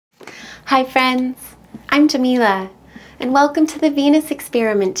Hi friends, I'm Jamila, and welcome to the Venus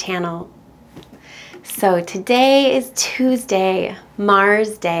Experiment channel. So today is Tuesday,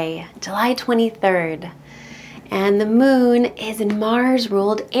 Mars Day, July 23rd, and the moon is in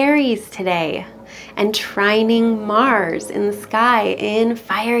Mars-ruled Aries today, and trining Mars in the sky in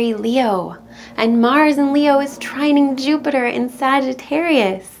fiery Leo, and Mars in Leo is trining Jupiter in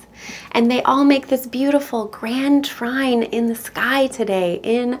Sagittarius. And they all make this beautiful grand trine in the sky today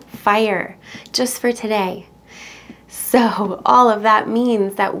in fire, just for today. So all of that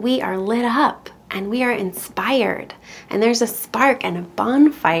means that we are lit up and we are inspired. And there's a spark and a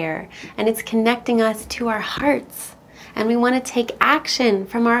bonfire, and it's connecting us to our hearts. And we want to take action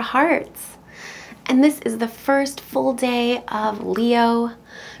from our hearts. And this is the first full day of Leo,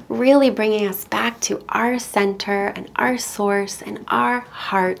 really bringing us back to our center and our source and our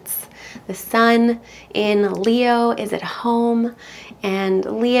hearts. The sun in Leo is at home, and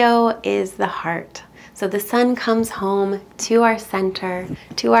Leo is the heart. So the sun comes home to our center,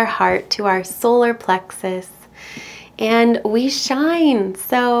 to our heart, to our solar plexus, and we shine.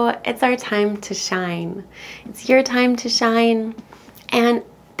 So it's our time to shine. It's your time to shine. And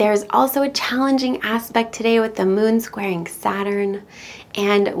there's also a challenging aspect today with the moon squaring Saturn,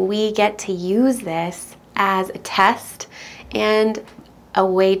 and we get to use this as a test and a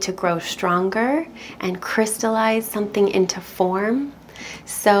way to grow stronger and crystallize something into form.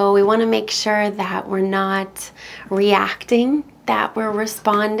 So we want to make sure that we're not reacting, that we're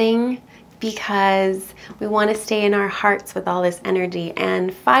responding, because we want to stay in our hearts with all this energy.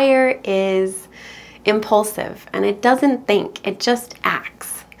 And fire is impulsive and it doesn't think, it just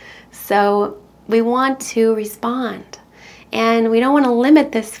acts. So we want to respond, and we don't want to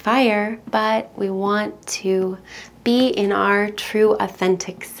limit this fire, but we want to be in our true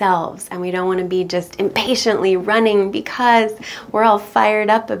authentic selves, and we don't want to be just impatiently running because we're all fired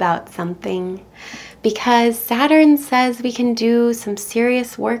up about something. Because Saturn says we can do some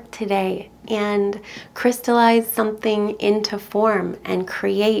serious work today and crystallize something into form and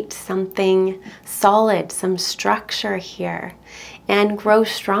create something solid, some structure here, and grow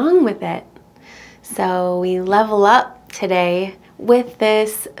strong with it. So we level up today with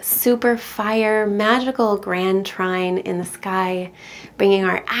this super fire magical grand trine in the sky, bringing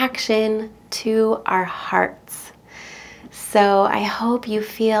our action to our hearts. So I hope you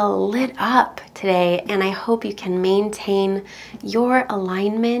feel lit up today, and I hope you can maintain your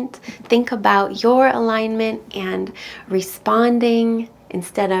alignment. Think about your alignment and responding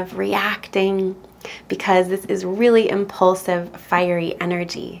instead of reacting, because this is really impulsive, fiery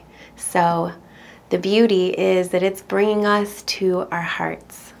energy. So the beauty is that it's bringing us to our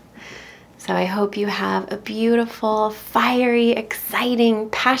hearts. So I hope you have a beautiful, fiery, exciting,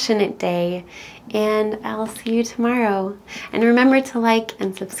 passionate day, and I'll see you tomorrow. And remember to like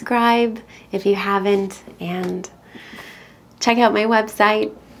and subscribe if you haven't, and check out my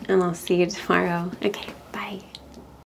website, and I'll see you tomorrow. Okay.